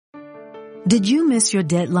Did you miss your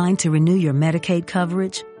deadline to renew your Medicaid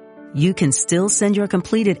coverage? You can still send your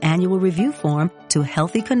completed annual review form to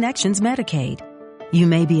Healthy Connections Medicaid. You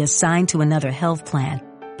may be assigned to another health plan,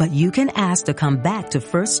 but you can ask to come back to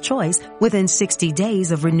First Choice within 60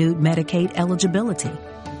 days of renewed Medicaid eligibility.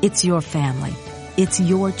 It's your family. It's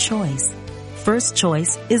your choice. First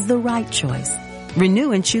Choice is the right choice.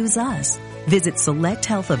 Renew and choose us. Visit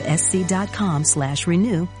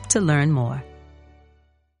selecthealthofsc.com/renew to learn more.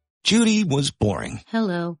 Judy was boring.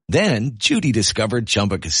 Hello. Then Judy discovered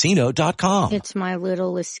ChumbaCasino.com. It's my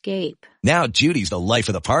little escape. Now Judy's the life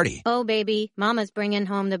of the party. Oh, baby, mama's bringing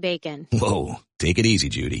home the bacon. Whoa, take it easy,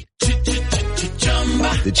 Judy.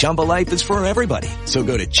 The Chumba life is for everybody. So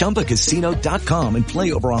go to ChumbaCasino.com and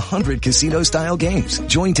play over 100 casino-style games.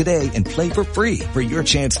 Join today and play for free for your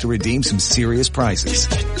chance to redeem some serious prizes.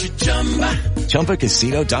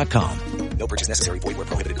 ChumbaCasino.com. No purchase necessary. Void where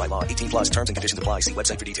prohibited by law. 18+ terms and conditions apply. See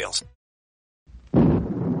website for details.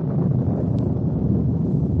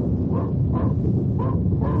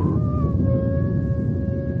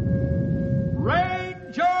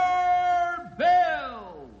 Ranger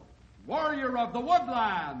Bill, warrior of the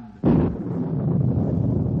woodland.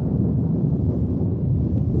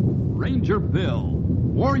 Ranger Bill,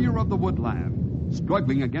 warrior of the woodland,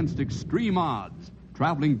 struggling against extreme odds,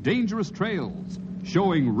 traveling dangerous trails,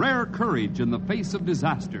 showing rare courage in the face of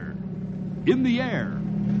disaster. In the air,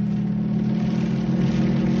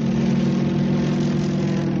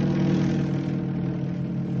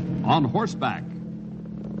 on horseback,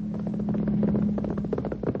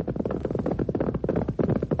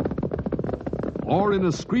 or in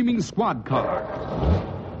a screaming squad car.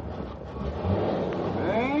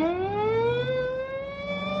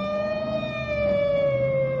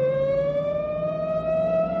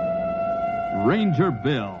 Ranger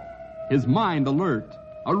Bill, his mind alert,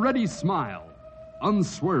 a ready smile,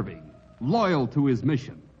 unswerving, loyal to his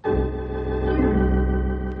mission.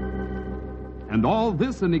 And all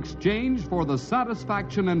this in exchange for the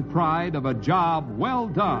satisfaction and pride of a job well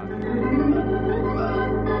done.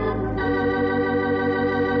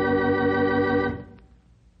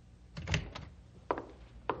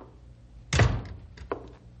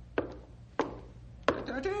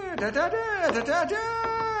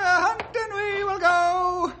 Hunting we will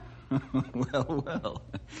go. Well.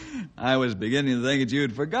 I was beginning to think that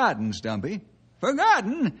you'd forgotten, Stumpy.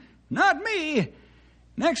 Forgotten? Not me.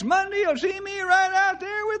 Next Monday you'll see me right out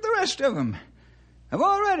there with the rest of them. I've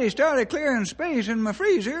already started clearing space in my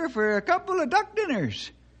freezer for a couple of duck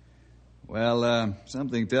dinners. Well,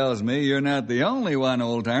 something tells me you're not the only one,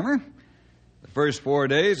 old-timer. The first 4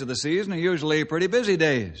 days of the season are usually pretty busy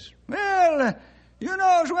days. Well, you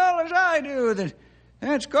know as well as I do that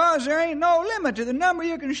that's 'cause there ain't no limit to the number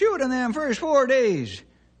you can shoot in them first 4 days.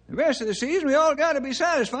 The rest of the season, we all got to be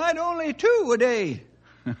satisfied only 2 a day.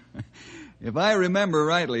 If I remember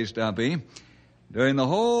rightly, Stumpy, during the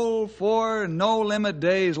whole 4 no-limit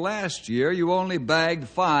days last year, you only bagged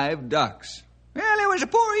 5 ducks. Well, it was a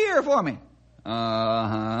poor year for me.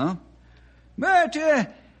 Uh-huh. But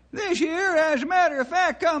this year, as a matter of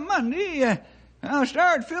fact, come Monday, I'll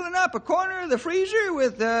start filling up a corner of the freezer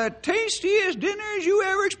with the tastiest dinners you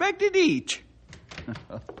ever expected to eat.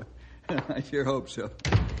 I sure hope so.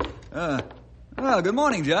 Well, good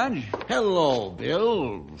morning, Judge. Hello,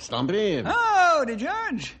 Bill. Stumpy. Howdy,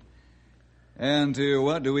 Judge. And to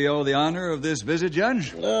what do we owe the honor of this visit,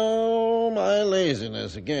 Judge? Oh, my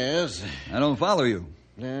laziness, I guess. I don't follow you.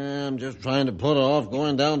 I'm just trying to put off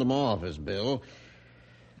going down to my office, Bill.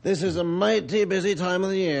 This is a mighty busy time of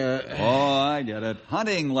the year. Oh, I get it.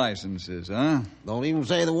 Hunting licenses, huh? Don't even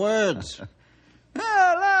say the words. A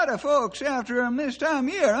lot of folks after them this time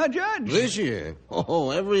of year, huh, Judge? This year? Oh,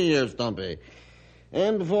 every year, Stumpy.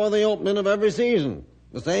 And before the opening of every season.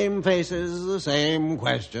 The same faces, the same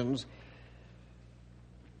questions.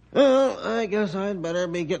 Well, I guess I'd better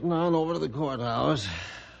be getting on over to the courthouse.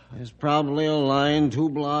 There's probably a line 2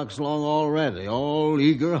 blocks long already, all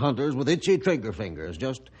eager hunters with itchy trigger fingers,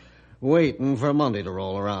 just waiting for Monday to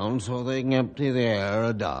roll around so they can empty the air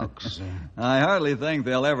of ducks. I hardly think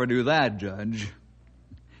they'll ever do that, Judge.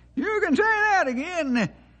 You can say that again.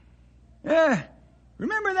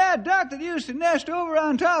 Remember that duck that used to nest over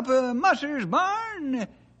on top of Musser's barn?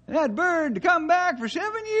 That bird come back for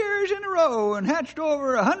 7 years in a row and hatched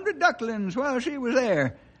over 100 ducklings while she was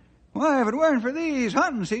there. Why, if it weren't for these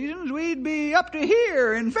hunting seasons, we'd be up to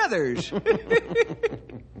here in feathers.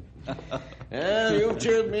 Yeah, you've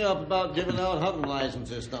cheered me up about giving out hunting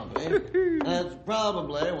licenses, Stumpy. That's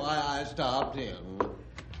probably why I stopped in.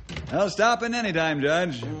 I'll stop in any time,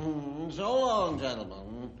 Judge. So long,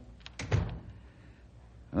 gentlemen.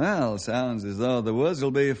 Well, sounds as though the woods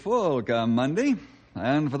will be full come Monday,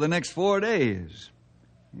 and for the next 4 days.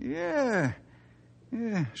 Yeah,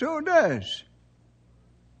 so it does.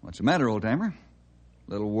 What's the matter, old-timer?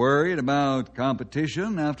 A little worried about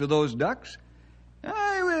competition after those ducks?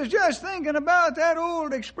 I was just thinking about that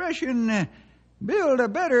old expression, build a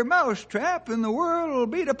better mousetrap and the world will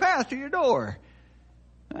beat a path to your door.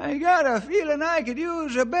 I got a feeling I could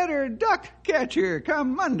use a better duck catcher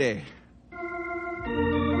come Monday.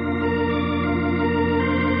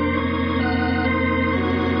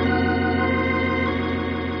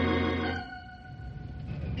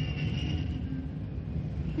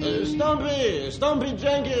 Stumpy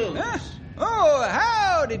Jenkins. Huh? Oh,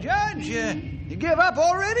 howdy, Judge. You give up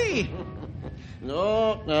already?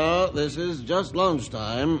 No, this is just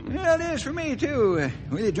lunchtime. Yeah, it is for me, too.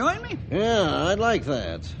 Will you join me? Yeah, I'd like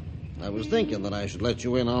that. I was thinking that I should let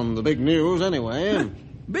you in on the big news anyway.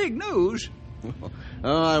 Big news?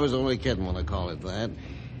 Oh, I was only kidding when I call it that.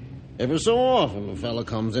 Every so often, a fella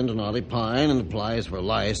comes into Knotty Pine and applies for a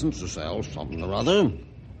license to sell something or other.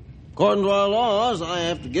 According to our laws, I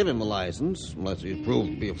have to give him a license, unless he's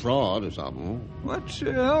proved to be a fraud or something. What's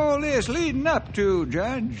all this leading up to,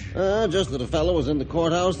 Judge? Just that a fellow was in the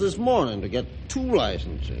courthouse this morning to get 2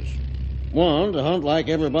 licenses. One to hunt like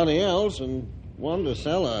everybody else, and one to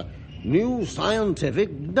sell a new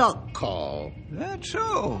scientific duck call. That's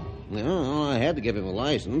so. Yeah, I had to give him a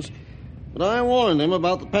license, but I warned him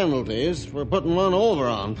about the penalties for putting one over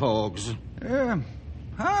on folks.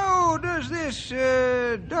 How does this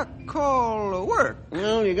duck call work?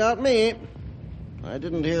 Well, you got me. I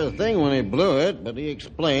didn't hear a thing when he blew it, but he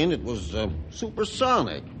explained it was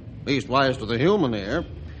supersonic. Leastwise to the human ear.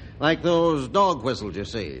 Like those dog whistles you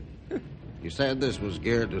see. He said this was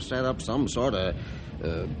geared to set up some sort of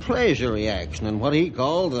pleasure reaction in what he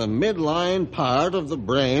called the midline part of the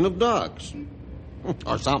brain of ducks.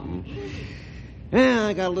 Or something. Yeah,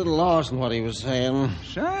 I got a little lost in what he was saying.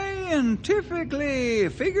 Scientifically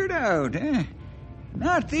figured out, eh?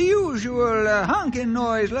 Not the usual honking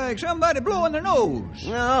noise like somebody blowing their nose.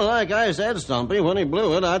 No, like I said, Stumpy, when he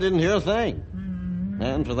blew it, I didn't hear a thing.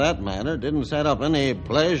 And for that matter, didn't set up any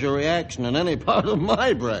pleasure reaction in any part of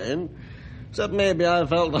my brain. Except maybe I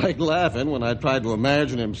felt like laughing when I tried to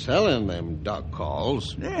imagine him selling them duck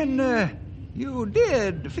calls. Then you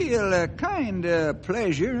did feel a kind of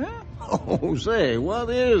pleasure, huh? Oh, say, what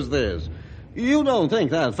is this? You don't think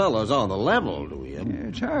that fellow's on the level, do you?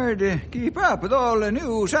 It's hard to keep up with all the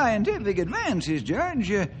new scientific advances, Judge.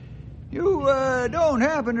 You don't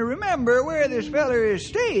happen to remember where this feller is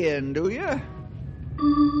staying, do you?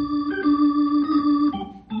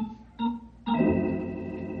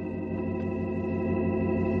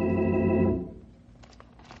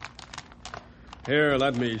 Here,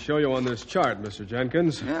 let me show you on this chart, Mr.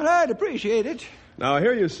 Jenkins. Well, I'd appreciate it. Now,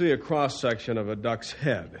 here you see a cross-section of a duck's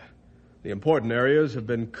head. The important areas have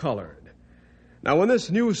been colored. Now, when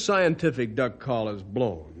this new scientific duck call is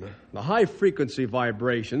blown, the high-frequency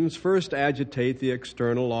vibrations first agitate the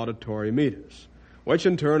external auditory meters, which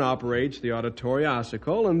in turn operates the auditory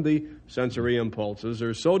ossicle, and the sensory impulses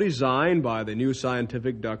are so designed by the new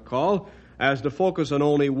scientific duck call as to focus on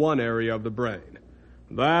only one area of the brain,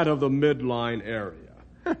 that of the midline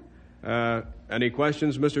area. Any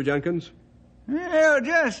questions, Mr. Jenkins? Well,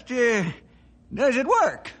 just, does it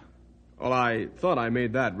work? Well, I thought I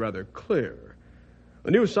made that rather clear.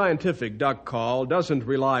 The new scientific duck call doesn't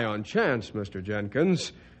rely on chance, Mr.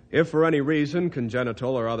 Jenkins. If for any reason,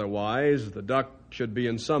 congenital or otherwise, the duck should be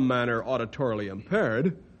in some manner auditorily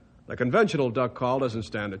impaired, the conventional duck call doesn't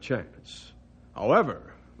stand a chance.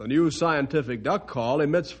 However, the new scientific duck call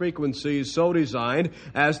emits frequencies so designed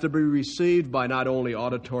as to be received by not only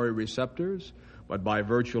auditory receptors, but by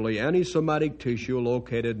virtually any somatic tissue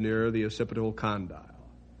located near the occipital condyle.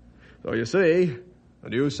 So you see, the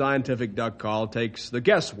new scientific duck call takes the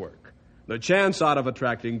guesswork, the chance out of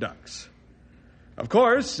attracting ducks. Of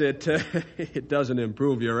course, it doesn't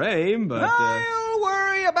improve your aim, but... I'll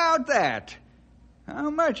worry about that. How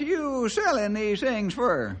much are you selling these things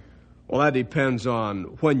for? Well, that depends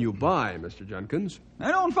on when you buy, Mr. Jenkins.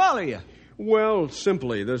 I don't follow you. Well,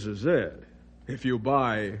 simply, this is it. If you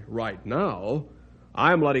buy right now,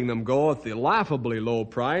 I'm letting them go at the laughably low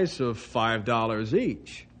price of $5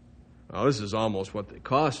 each. Now, this is almost what they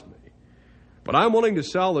cost me. But I'm willing to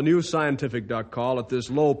sell the new scientific duck call at this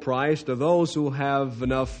low price to those who have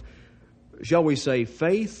enough, shall we say,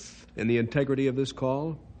 faith in the integrity of this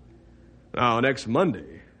call. Now, next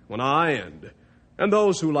Monday, when I and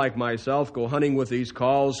those who, like myself, go hunting with these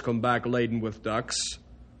calls come back laden with ducks,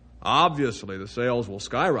 obviously the sales will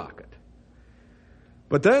skyrocket.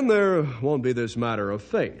 But then there won't be this matter of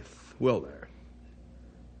faith, will there?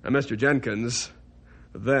 And Mr. Jenkins,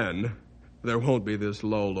 then there won't be this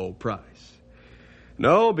low price.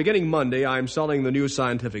 No, beginning Monday, I'm selling the new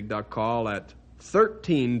scientific duck call at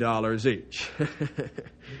 $13 each.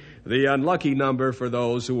 The unlucky number for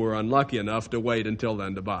those who were unlucky enough to wait until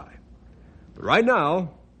then to buy. But right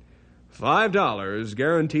now, $5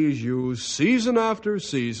 guarantees you season after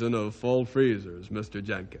season of full freezers, Mr.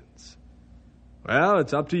 Jenkins. Well,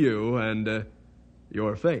 it's up to you and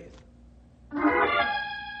your faith.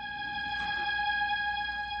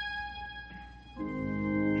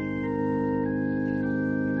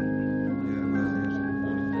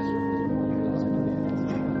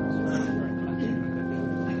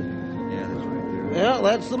 Yeah,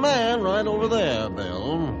 that's the man right over there,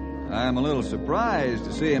 Bill. I'm a little surprised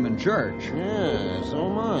to see him in church. Yeah,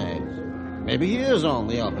 so am I. Maybe he is on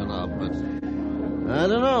the up and up, but I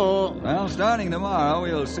don't know. Well, starting tomorrow,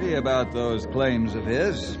 we'll see about those claims of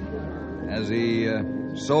his. Has he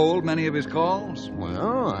sold many of his calls?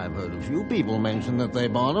 Well, I've heard a few people mention that they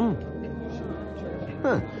bought him.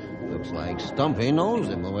 Huh. Looks like Stumpy knows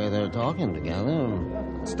him the way they're talking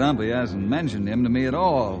together. Stumpy hasn't mentioned him to me at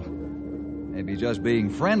all. Maybe just being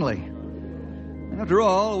friendly. After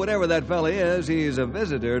all, whatever that fella is, he's a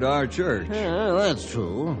visitor to our church. Yeah, that's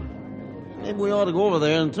true. Maybe we ought to go over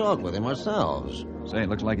there and talk with him ourselves. Say, it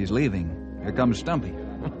looks like he's leaving. Here comes Stumpy.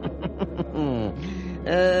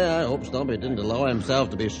 I hope Stumpy didn't allow himself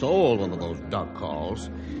to be sold one of those duck calls.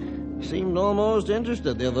 He seemed almost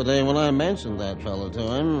interested the other day when I mentioned that fella to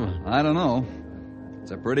him. I don't know.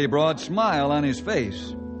 It's a pretty broad smile on his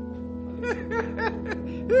face.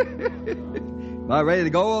 About ready to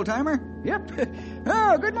go, old-timer? Yep.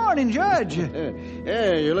 Oh, good morning, Judge.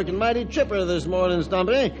 Hey, you're looking mighty chipper this morning,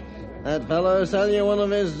 Stumpy. That fella sell you one of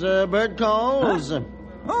his bird calls? Huh?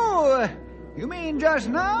 Oh, you mean just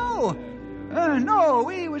now? No,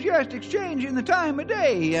 we was just exchanging the time of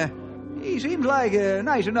day. He seems like a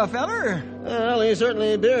nice enough feller. Well, he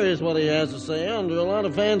certainly bears what he has to say under a lot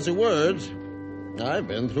of fancy words. I've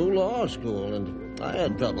been through law school, and I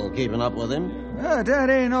had trouble keeping up with him. But that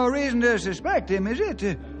ain't no reason to suspect him, is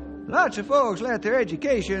it? Lots of folks let their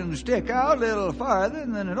education stick out a little farther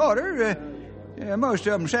than it oughter. Most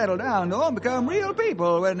of them settle down, though, and become real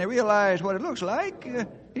people when they realize what it looks like.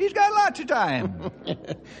 He's got lots of time.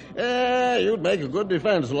 You'd make a good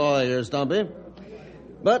defense lawyer, Stumpy.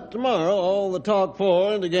 But tomorrow, all the talk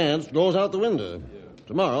for and against goes out the window.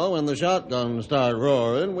 Tomorrow, when the shotguns start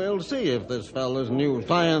roaring, we'll see if this fella's new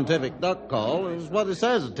scientific duck call is what he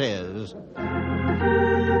says it is.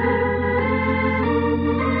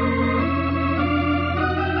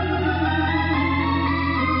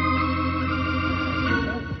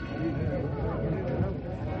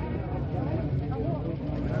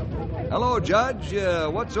 Hello, Judge.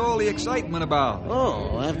 What's all the excitement about?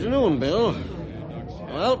 Oh, afternoon, Bill.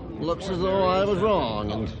 Well, looks as though I was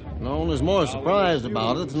wrong, and no one is more surprised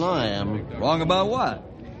about it than I am. Wrong about what?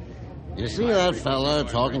 You see that fella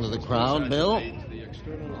talking to the crowd, Bill?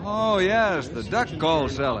 Oh, yes, the duck call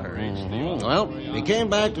seller. Mm-hmm. Well, he came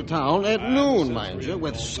back to town at noon, mind you,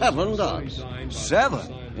 with 7 ducks.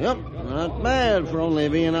 7? Yep, not bad for only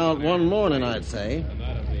being out one morning, I'd say.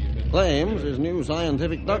 Claims his new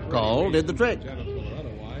scientific duck call did the trick.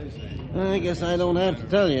 I guess I don't have to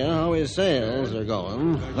tell you how his sales are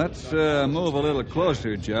going. Let's move a little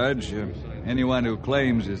closer, Judge. Anyone who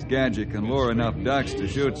claims his gadget can lure enough ducks to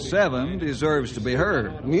shoot 7 deserves to be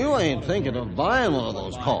heard. You ain't thinking of buying one of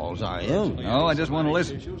those calls, are you? No, I just want to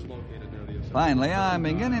listen. Finally, I'm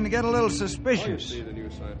beginning to get a little suspicious.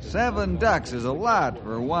 7 ducks is a lot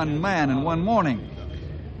for one man in one morning.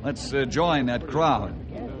 Let's join that crowd.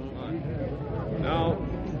 Now,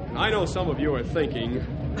 I know some of you are thinking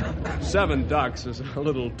 7 ducks is a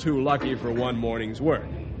little too lucky for one morning's work.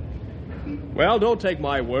 Well, don't take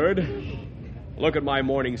my word. Look at my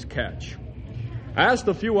morning's catch. Ask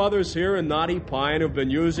the few others here in Knotty Pine who've been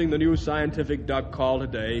using the new scientific duck call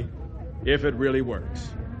today if it really works.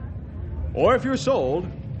 Or if you're sold,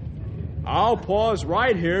 I'll pause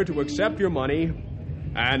right here to accept your money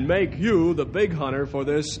and make you the big hunter for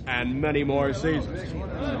this and many more seasons.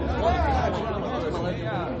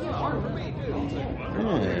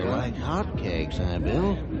 Like hotcakes, huh,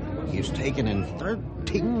 Bill? He's taking in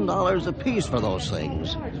 $13 apiece for those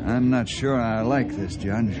things. I'm not sure I like this,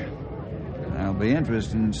 Judge. I'll be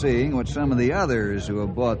interested in seeing what some of the others who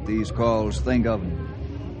have bought these calls think of them.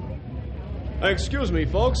 Excuse me,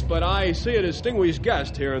 folks, but I see a distinguished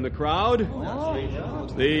guest here in the crowd.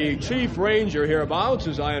 The chief ranger hereabouts,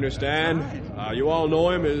 as I understand. You all know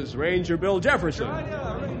him as Ranger Bill Jefferson.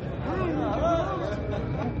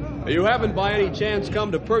 You haven't by any chance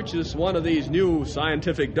come to purchase one of these new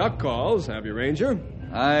scientific duck calls, have you, Ranger?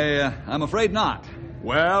 I'm afraid not.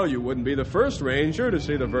 Well, you wouldn't be the first ranger to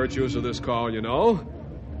see the virtues of this call, you know.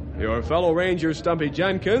 Your fellow ranger, Stumpy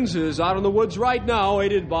Jenkins, is out in the woods right now,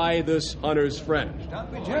 aided by this hunter's friend.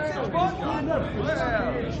 Stumpy Jenkins,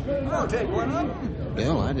 I'll take one of them.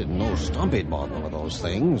 Bill, I didn't know Stumpy bought one of those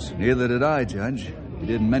things. Neither did I, Judge. He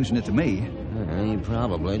didn't mention it to me. He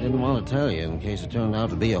probably didn't want to tell you in case it turned out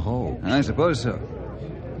to be a hoax. I suppose so.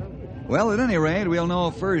 Well, at any rate, we'll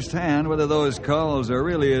know firsthand whether those calls are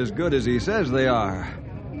really as good as he says they are.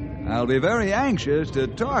 I'll be very anxious to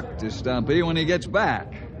talk to Stumpy when he gets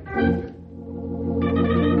back.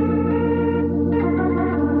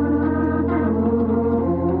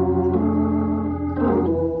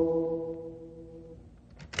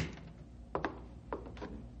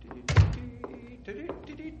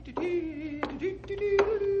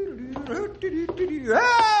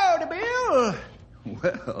 Howdy, Bill.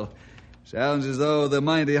 Well, sounds as though the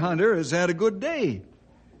mighty hunter has had a good day.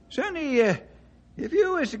 Sonny, if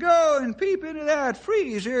you was to go and peep into that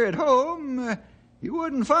freezer at home, you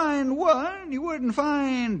wouldn't find one, you wouldn't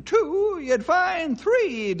find two, you'd find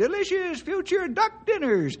 3 delicious future duck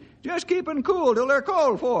dinners, just keeping cool till they're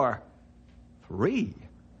called for. 3?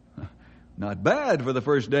 Not bad for the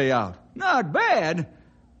first day out. Not bad?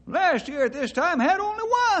 Last year at this time I had only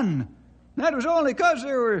 1. That was only 'cause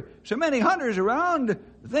there were so many hunters around,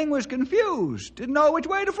 the thing was confused, didn't know which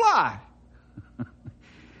way to fly.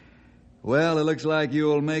 Well, it looks like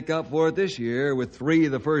you'll make up for it this year with 3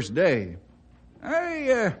 the first day.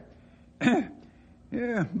 Bill,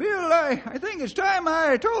 I think it's time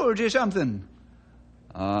I told you something.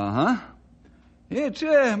 Uh-huh. It's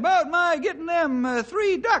about my getting them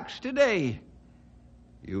 3 ducks today.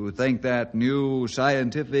 You think that new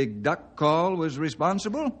scientific duck call was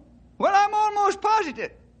responsible? Well, I'm almost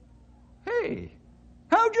positive. Hey,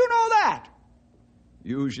 how'd you know that?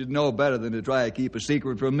 You should know better than to try to keep a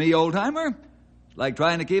secret from me, old-timer. It's like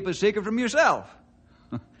trying to keep a secret from yourself.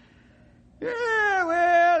 Yeah,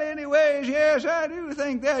 well, anyways, yes, I do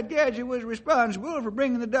think that gadget was responsible for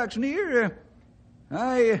bringing the ducks near.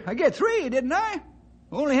 I get 3, didn't I?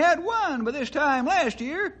 Only had 1 by this time last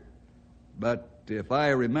year. But if I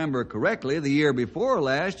remember correctly, the year before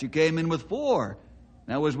last, you came in with 4.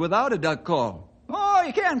 That was without a duck call. Oh,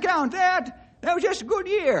 you can't count that. That was just a good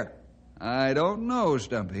year. I don't know,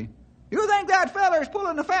 Stumpy. You think that feller's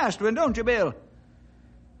pulling the fast one, don't you, Bill?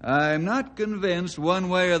 I'm not convinced one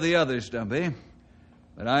way or the other, Stumpy.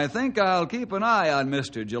 But I think I'll keep an eye on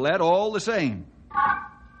Mr. Gillette all the same.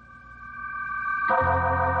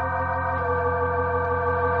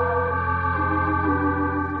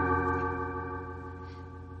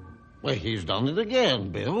 Well, he's done it again,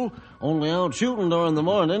 Bill. Only out shooting during the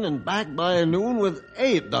morning and back by noon with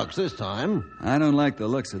 8 ducks this time. I don't like the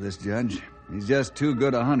looks of this, Judge. He's just too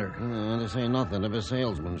good a hunter. To say nothing of his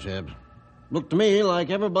salesmanship. Looked to me like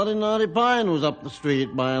everybody in Knotty Pine was up the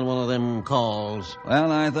street buying one of them calls.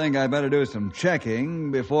 Well, I think I better do some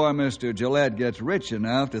checking before Mr. Gillette gets rich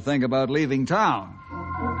enough to think about leaving town.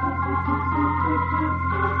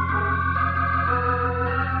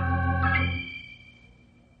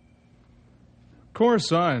 Of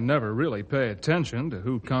course, I never really pay attention to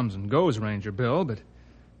who comes and goes, Ranger Bill, but it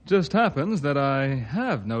just happens that I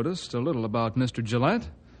have noticed a little about Mr. Gillette.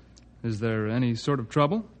 Is there any sort of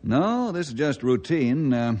trouble? No, this is just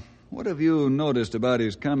routine. What have you noticed about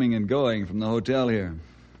his coming and going from the hotel here?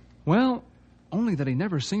 Well, only that he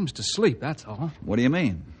never seems to sleep, that's all. What do you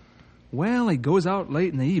mean? Well, he goes out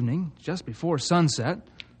late in the evening, just before sunset,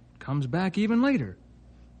 comes back even later.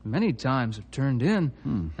 Many times have turned in,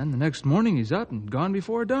 and the next morning he's up and gone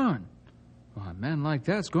before dawn. Well, a man like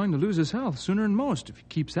that's going to lose his health sooner than most if he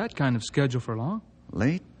keeps that kind of schedule for long.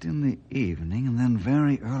 Late in the evening and then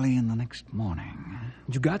very early in the next morning.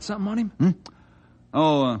 You got something on him?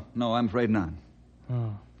 Oh, no, I'm afraid not.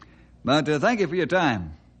 Oh. But thank you for your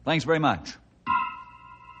time. Thanks very much.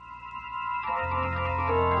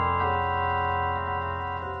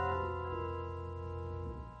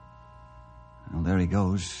 Well, there he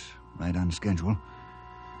goes, right on schedule.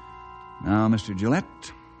 Now, Mr.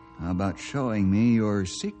 Gillette, how about showing me your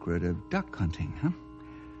secret of duck hunting, huh?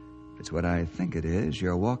 If it's what I think it is,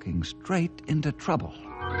 you're walking straight into trouble.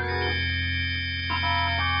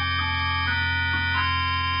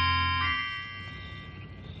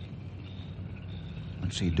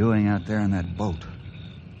 What's he doing out there in that boat?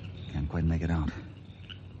 Can't quite make it out.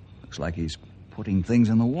 Looks like he's putting things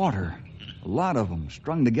in the water. A lot of them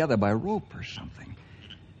strung together by rope or something.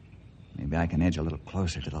 Maybe I can edge a little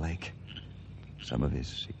closer to the lake. Some of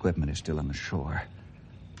his equipment is still on the shore.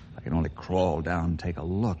 I can only crawl down and take a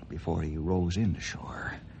look before he rows into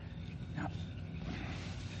shore. Now.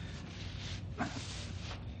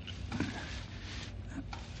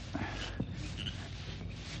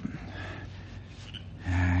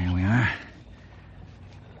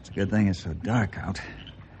 a good thing it's so dark out.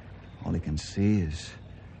 All he can see is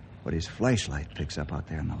what his flashlight picks up out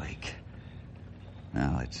there in the lake.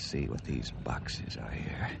 Now, let's see what these boxes are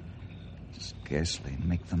here. Scarcely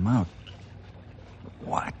make them out.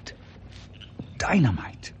 What?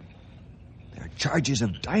 Dynamite. There are charges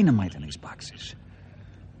of dynamite in these boxes.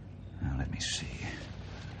 Now, let me see.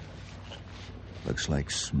 Looks like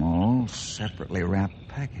small, separately wrapped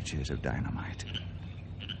packages of dynamite.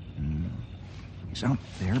 He's out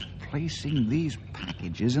there placing these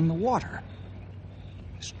packages in the water.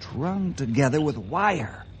 Strung together with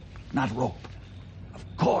wire, not rope. Of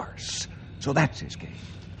course. So that's his game.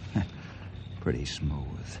 Pretty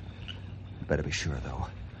smooth. Better be sure, though.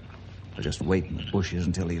 I'll just wait in the bushes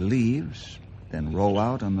until he leaves, then row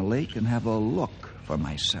out on the lake and have a look for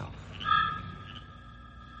myself.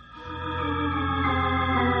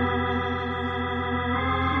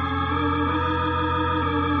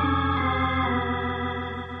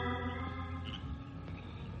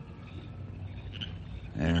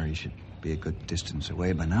 There, he should be a good distance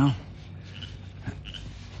away by now.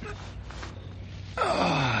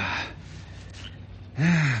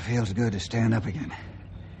 Feels good to stand up again.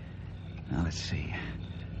 Now, let's see.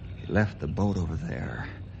 He left the boat over there.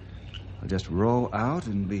 I'll just row out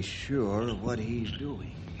and be sure of what he's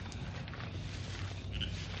doing.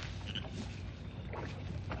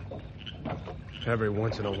 Every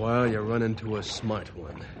once in a while, you run into a smart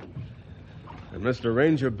one. And Mr.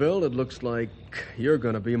 Ranger Bill, it looks like you're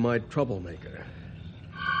going to be my troublemaker.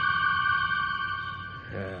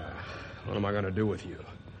 Yeah, what am I going to do with you?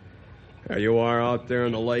 There you are out there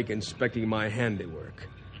in the lake inspecting my handiwork,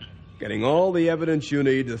 getting all the evidence you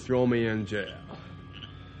need to throw me in jail.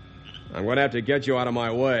 I'm going to have to get you out of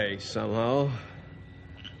my way somehow,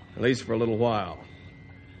 at least for a little while.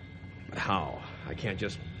 But how? I can't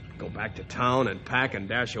just go back to town and pack and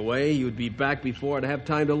dash away. You'd be back before I'd have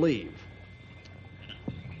time to leave.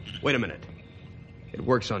 Wait a minute. It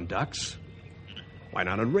works on ducks. Why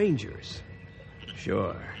not on rangers?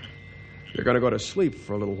 Sure. You're going to go to sleep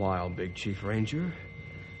for a little while, Big Chief Ranger.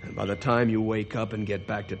 And by the time you wake up and get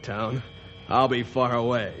back to town, I'll be far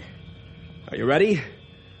away. Are you ready?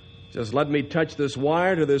 Just let me touch this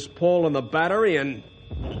wire to this pole in the battery and...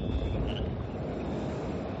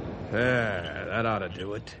 There, that ought to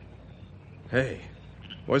do it. Hey,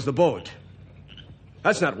 where's the boat?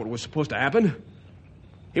 That's not what was supposed to happen.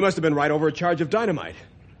 He must have been right over a charge of dynamite.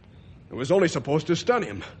 It was only supposed to stun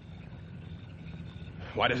him.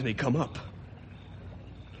 Why doesn't he come up?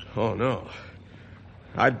 Oh, no.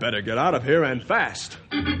 I'd better get out of here and fast.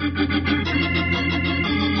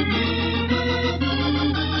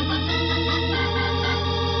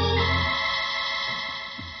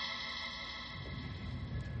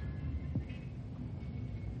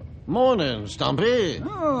 Morning, Stumpy.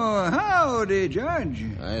 Oh, howdy, Judge.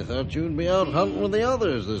 I thought you'd be out hunting with the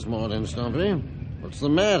others this morning, Stumpy. What's the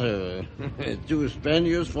matter? Too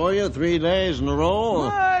strenuous for you 3 days in a row?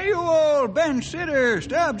 Why, you old bench sitter,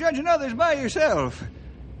 stop judging others by yourself.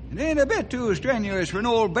 It ain't a bit too strenuous for an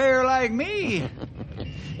old bear like me.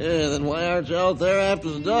 Yeah, then why aren't you out there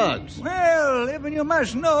after the dogs? Well, even you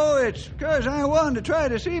must know, it's because I wanted to try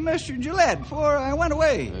to see Mr. Gillette before I went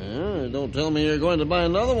away. Don't tell me you're going to buy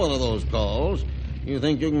another one of those calls. You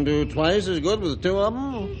think you can do twice as good with 2 of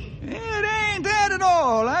them? It ain't that at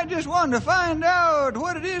all. I just wanted to find out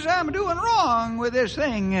what it is I'm doing wrong with this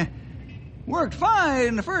thing. Worked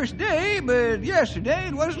fine the first day, but yesterday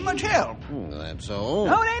it wasn't much help. That's so?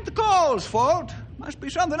 No, it ain't the call's fault. Must be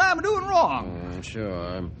something I'm doing wrong.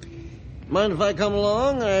 Sure. Mind if I come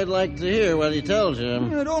along? I'd like to hear what he tells you.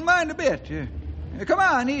 I don't mind a bit. Come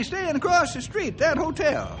on, he's staying across the street, that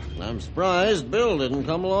hotel. I'm surprised Bill didn't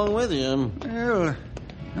come along with you. Well,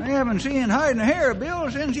 I haven't seen hide nor hair of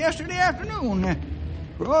Bill since yesterday afternoon.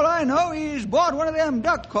 For all I know, he's bought one of them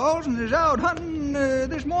duck calls and is out hunting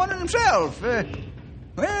this morning himself.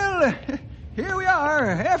 Well, here we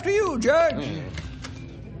are. After you, Judge.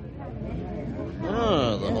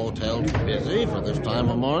 The hotel's busy for this time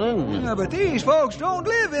of morning. Yeah, but these folks don't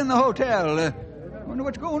live in the hotel. Wonder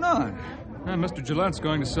what's going on. Mr. Gillette's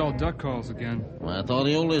going to sell duck calls again. I thought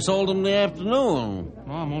he only sold them in the afternoon.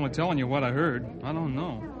 Well, I'm only telling you what I heard. I don't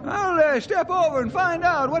know. I'll step over and find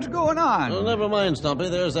out what's going on. Well, never mind, Stumpy.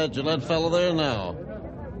 There's that Gillette fellow there now.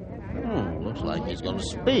 Looks like he's going to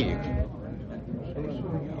speak.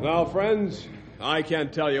 Well, friends, I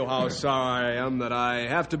can't tell you how sorry I am that I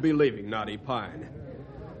have to be leaving Knotty Pine.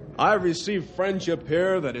 I've received friendship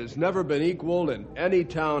here that has never been equaled in any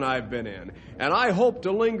town I've been in, and I hope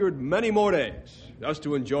to linger many more days just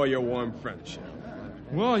to enjoy your warm friendship.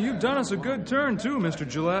 Well, you've done us a good turn, too, Mr.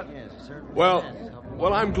 Gillette. Well,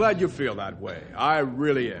 Well, I'm glad you feel that way. I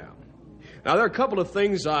really am. Now, there are a couple of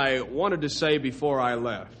things I wanted to say before I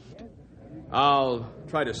left. I'll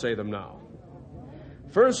try to say them now.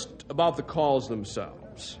 First, about the calls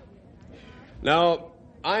themselves. Now,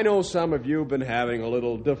 I know some of you have been having a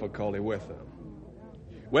little difficulty with them.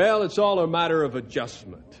 Well, it's all a matter of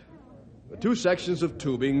adjustment. The two sections of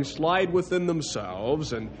tubing slide within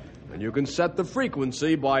themselves, and you can set the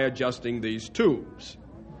frequency by adjusting these tubes.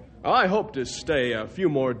 I hope to stay a few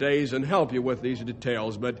more days and help you with these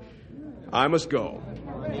details, but I must go.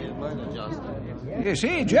 You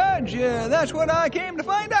see, Judge, that's what I came to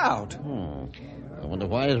find out. I wonder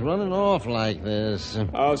why he's running off like this.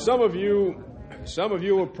 Some of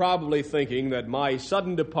you are probably thinking that my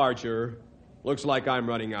sudden departure looks like I'm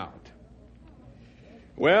running out.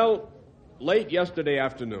 Well, late yesterday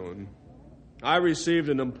afternoon, I received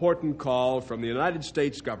an important call from the United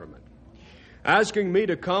States government asking me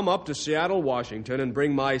to come up to Seattle, Washington, and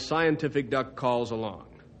bring my scientific duck calls along.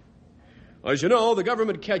 As you know, the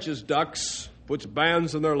government catches ducks, puts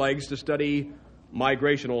bands in their legs to study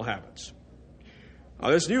migrational habits.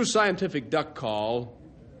 Now, this new scientific duck call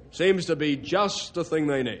seems to be just the thing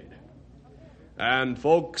they need. And,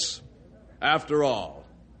 folks, after all,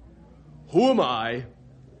 who am I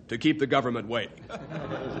to keep the government waiting?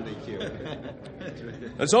 Isn't he cute?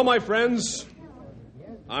 And so, my friends,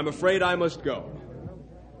 I'm afraid I must go.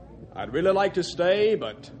 I'd really like to stay,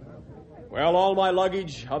 but, well, all my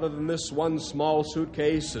luggage, other than this one small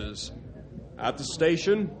suitcase, is at the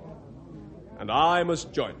station, and I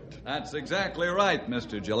must join it. That's exactly right,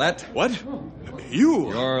 Mr. Gillette. What?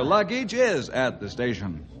 You? Your luggage is at the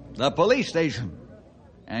station, the police station.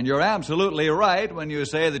 And you're absolutely right when you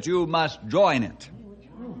say that you must join it.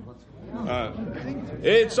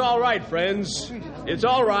 It's all right, friends. It's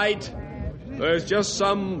all right. There's just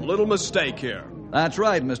some little mistake here. That's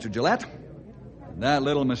right, Mr. Gillette. That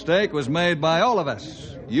little mistake was made by all of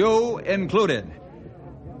us, you included.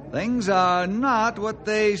 Things are not what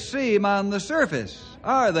they seem on the surface,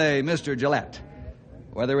 are they, Mr. Gillette?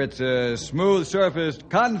 Whether it's a smooth-surfaced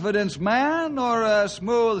confidence man or a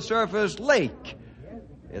smooth-surfaced lake,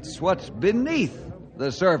 it's what's beneath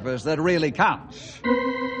the surface that really counts.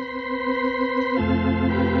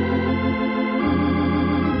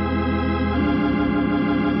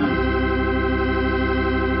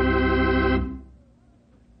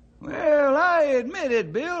 Well, I admit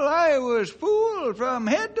it, Bill. I was fooled from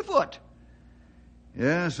head to foot.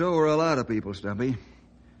 Yeah, so were a lot of people, Stumpy.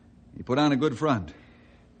 You put on a good front.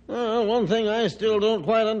 Well, one thing I still don't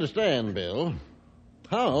quite understand, Bill.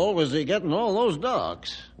 How was he getting all those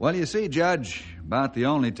ducks? Well, you see, Judge, about the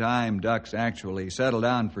only time ducks actually settle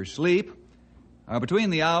down for sleep are between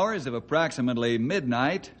the hours of approximately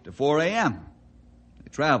midnight to 4 a.m. They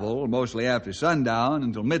travel mostly after sundown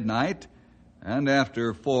until midnight, and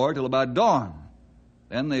after 4 till about dawn.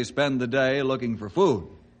 Then they spend the day looking for food.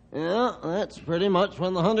 Yeah, that's pretty much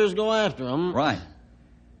when the hunters go after them. Right.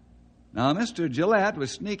 Now, Mr. Gillette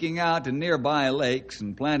was sneaking out to nearby lakes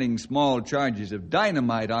and planting small charges of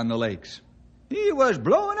dynamite on the lakes. He was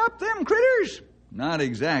blowing up them critters? Not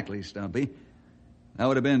exactly, Stumpy. That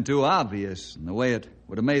would have been too obvious in the way it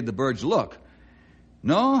would have made the birds look.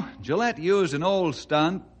 No, Gillette used an old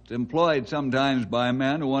stunt employed sometimes by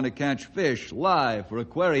men who want to catch fish live for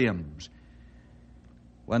aquariums.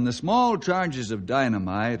 When the small charges of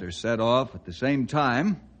dynamite are set off at the same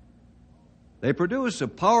time, they produce a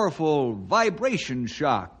powerful vibration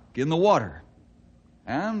shock in the water.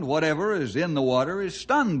 And whatever is in the water is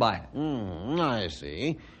stunned by it. I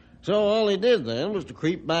see. So all he did then was to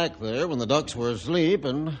creep back there when the ducks were asleep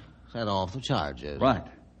and set off the charges. Right.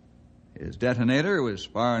 His detonator was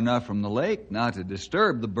far enough from the lake not to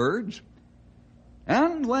disturb the birds.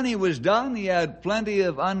 And when he was done, he had plenty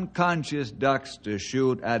of unconscious ducks to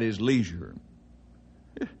shoot at his leisure.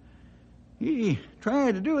 He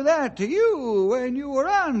tried to do that to you when you were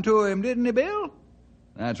on to him, didn't he, Bill?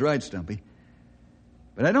 That's right, Stumpy.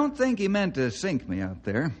 But I don't think he meant to sink me out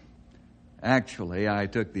there. Actually, I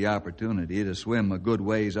took the opportunity to swim a good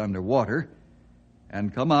ways underwater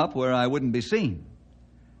and come up where I wouldn't be seen.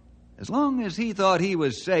 As long as he thought he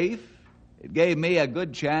was safe, it gave me a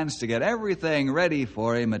good chance to get everything ready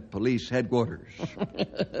for him at police headquarters.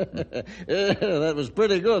 That was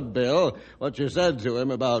pretty good, Bill, what you said to him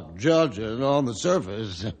about judging on the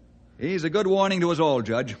surface. He's a good warning to us all,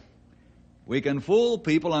 Judge. We can fool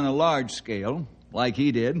people on a large scale, like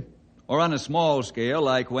he did, or on a small scale,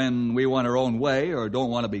 like when we want our own way or don't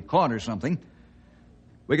want to be caught or something.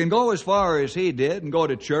 We can go as far as he did and go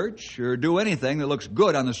to church or do anything that looks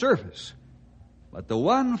good on the surface. But the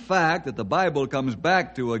one fact that the Bible comes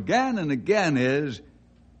back to again and again is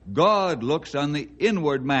God looks on the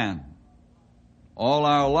inward man. All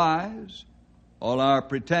our lies, all our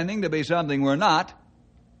pretending to be something we're not,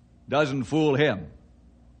 doesn't fool him.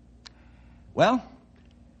 Well,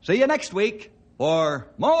 see you next week for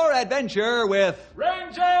more adventure with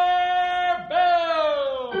Ranger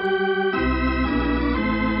Bill!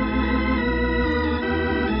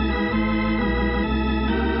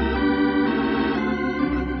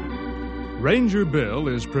 Ranger Bill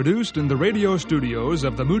is produced in the radio studios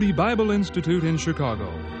of the Moody Bible Institute in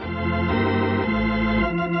Chicago.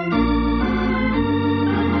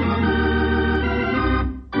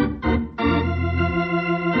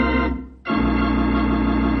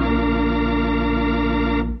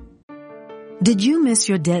 Did you miss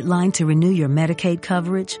your deadline to renew your Medicaid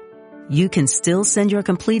coverage? You can still send your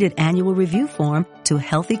completed annual review form to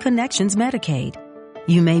Healthy Connections Medicaid.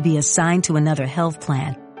 You may be assigned to another health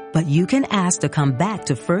plan, but you can ask to come back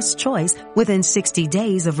to First Choice within 60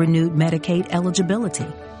 days of renewed Medicaid eligibility.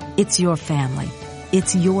 It's your family.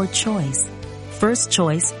 It's your choice. First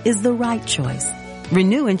Choice is the right choice.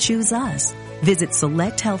 Renew and choose us. Visit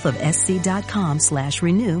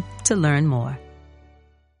selecthealthofsc.com/renew to learn more.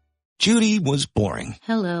 Judy was boring.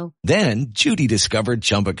 Hello. Then Judy discovered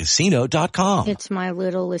ChumbaCasino.com. It's my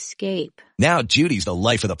little escape. Now Judy's the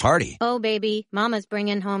life of the party. Oh, baby, mama's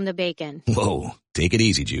bringing home the bacon. Whoa, take it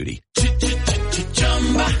easy, Judy.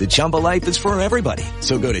 The Chumba life is for everybody.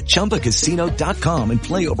 So go to ChumbaCasino.com and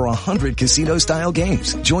play over 100 casino-style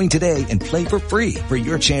games. Join today and play for free for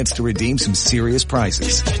your chance to redeem some serious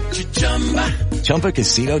prizes.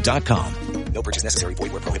 ChumbaCasino.com. No purchase necessary.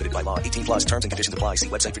 Void where prohibited by law. 18+ terms and conditions apply. See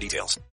website for details.